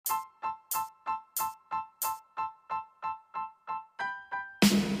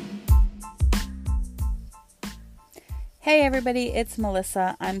Hey everybody, it's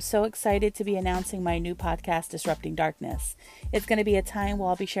Melissa. I'm so excited to be announcing my new podcast, Disrupting Darkness. It's going to be a time where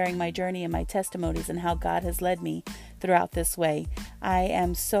I'll be sharing my journey and my testimonies and how God has led me throughout this way. I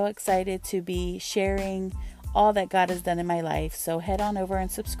am so excited to be sharing all that God has done in my life. So head on over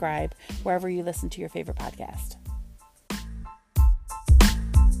and subscribe wherever you listen to your favorite podcast.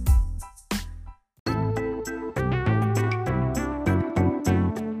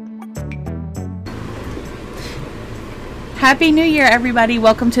 Happy New Year, everybody.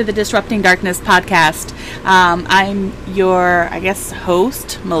 Welcome to the Disrupting Darkness podcast. I'm your,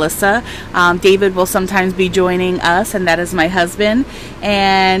 host, Melissa. David will sometimes be joining us, and that is my husband.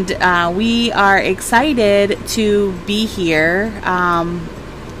 And we are excited to be here,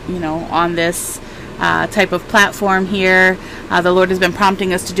 on this type of platform here. The Lord has been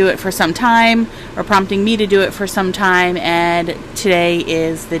prompting us to do it for some time, or prompting me to do it for some time, and today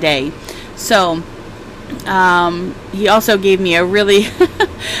is the day. So, he also gave me a really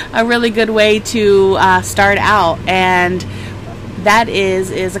good way to start out, and that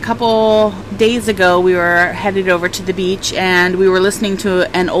is a couple days ago we were headed over to the beach and we were listening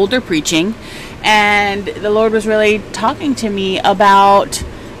to an older preaching, and the Lord was really talking to me about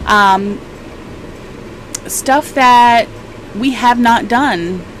stuff that we have not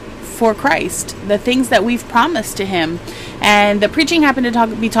done for Christ, the things that we've promised to Him. And the preaching happened to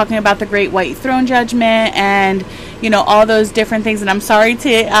be talking about the Great White Throne Judgment and, all those different things. And I'm sorry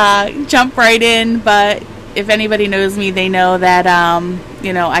to jump right in, but if anybody knows me, they know that,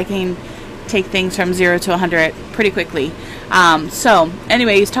 I can take things from 0 to 100 pretty quickly. So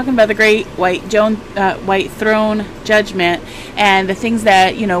anyway, he's talking about the Great White Throne Judgment and the things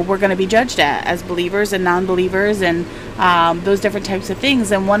that, we're going to be judged at as believers and non-believers and those different types of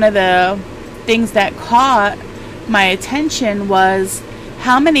things. And one of the things that caught my attention was,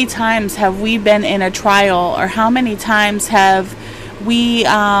 how many times have we been in a trial, or how many times have we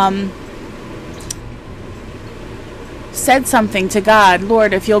said something to God,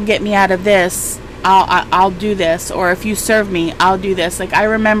 Lord, if you'll get me out of this, I'll do this, or if you serve me, I'll do this. Like, I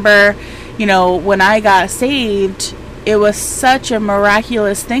remember, when I got saved, it was such a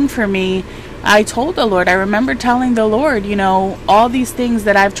miraculous thing for me. I told the Lord, I remember telling the Lord, all these things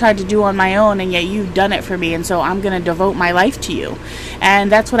that I've tried to do on my own, and yet you've done it for me, and so I'm going to devote my life to you.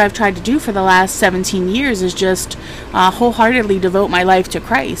 And that's what I've tried to do for the last 17 years, is just wholeheartedly devote my life to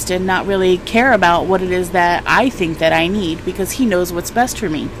Christ and not really care about what it is that I think that I need, because He knows what's best for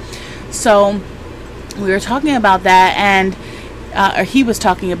me. So we were talking about that, and or he was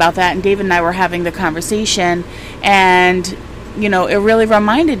talking about that, and David and I were having the conversation, and it really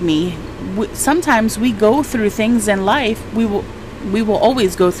reminded me, sometimes we go through things in life, we will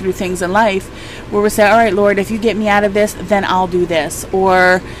always go through things in life where we say, all right, Lord, if you get me out of this, then I'll do this.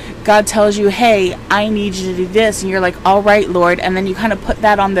 Or God tells you, hey, I need you to do this, and you're like, all right, Lord, and then you kind of put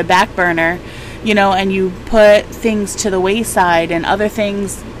that on the back burner, and you put things to the wayside, and other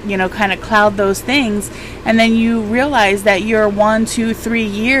things kind of cloud those things, and then you realize that you're 1, 2, 3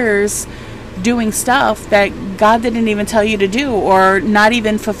 years doing stuff that God didn't even tell you to do, or not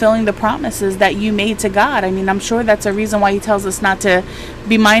even fulfilling the promises that you made to God. I mean, I'm sure that's a reason why He tells us not to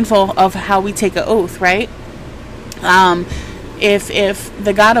be mindful of how we take an oath, right? If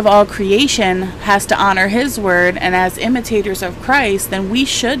the God of all creation has to honor His word, and as imitators of Christ, then we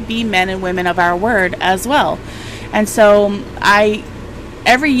should be men and women of our word as well. And so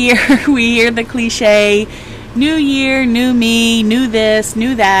every year we hear the cliche, new year, new me, new this,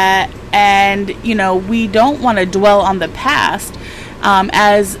 new that. And, we don't want to dwell on the past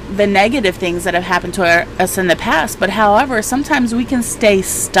as the negative things that have happened to us in the past. But however, sometimes we can stay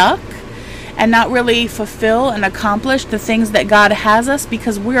stuck and not really fulfill and accomplish the things that God has us,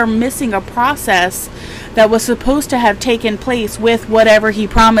 because we are missing a process that was supposed to have taken place with whatever He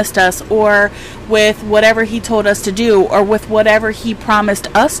promised us, or with whatever He told us to do, or with whatever He promised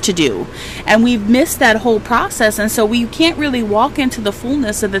us to do. And we've missed that whole process, and so we can't really walk into the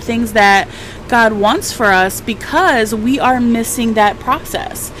fullness of the things that God wants for us, because we are missing that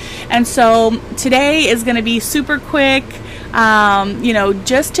process. And so today is going to be super quick,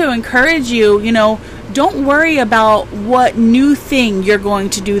 just to encourage you, don't worry about what new thing you're going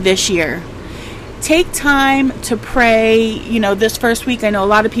to do this year. Take time to pray, this first week. I know a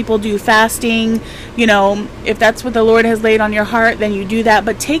lot of people do fasting, if that's what the Lord has laid on your heart, then you do that.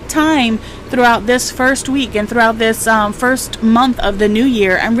 But take time throughout this first week and throughout this first month of the new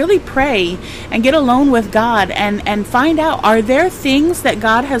year, and really pray and get alone with God, and find out, are there things that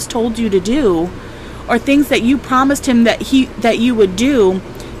God has told you to do, or things that you promised Him that you would do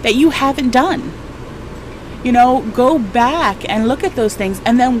that you haven't done? Go back and look at those things,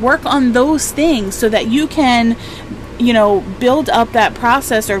 and then work on those things so that you can build up that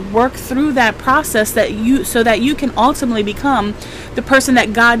process or work through that process so that you can ultimately become the person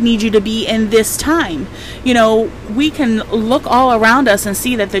that God needs you to be in this time. We can look all around us and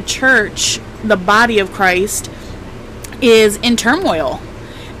see that the church, the body of Christ, is in turmoil.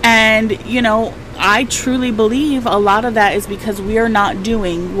 And, I truly believe a lot of that is because we are not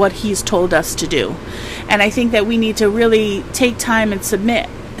doing what He's told us to do. And I think that we need to really take time and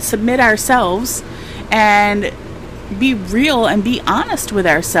submit ourselves and be real and be honest with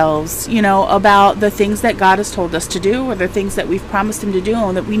ourselves, about the things that God has told us to do, or the things that we've promised Him to do,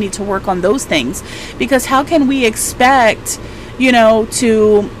 and that we need to work on those things. Because how can we expect,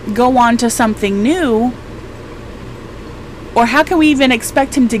 to go on to something new, or how can we even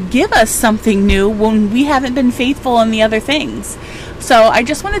expect Him to give us something new when we haven't been faithful in the other things? So I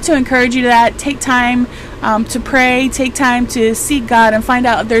just wanted to encourage you to that. Take time to pray, take time to seek God, and find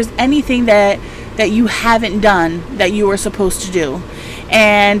out if there's anything that you haven't done that you were supposed to do.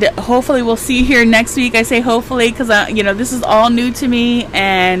 And hopefully we'll see you here next week. I say hopefully because this is all new to me,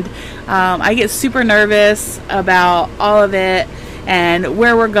 and I get super nervous about all of it and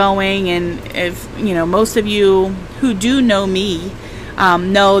where we're going. And if most of you who do know me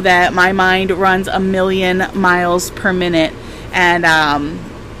know that my mind runs 1,000,000 miles per minute, and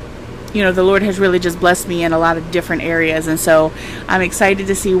the Lord has really just blessed me in a lot of different areas, and so I'm excited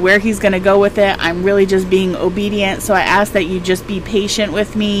to see where He's going to go with it. I'm really just being obedient, so I ask that you just be patient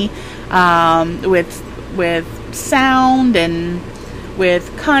with me, with sound and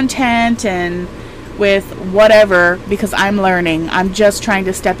with content and with whatever, because I'm learning. I'm just trying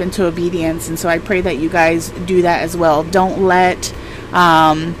to step into obedience, and so I pray that you guys do that as well. Don't let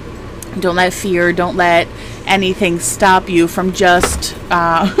fear, don't let anything stop you from just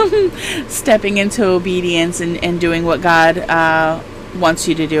stepping into obedience and doing what God wants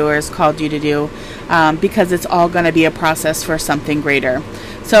you to do or has called you to do, because it's all going to be a process for something greater.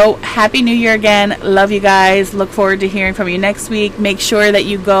 So Happy New Year again. Love you guys. Look forward to hearing from you next week. Make sure that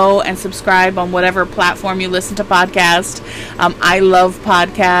you go and subscribe on whatever platform you listen to podcasts. I love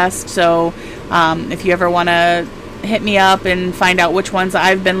podcasts, so if you ever want to hit me up and find out which ones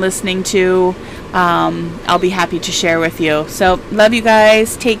I've been listening to, I'll be happy to share with you. So love you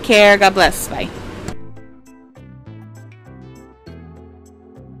guys. Take care. God bless. Bye.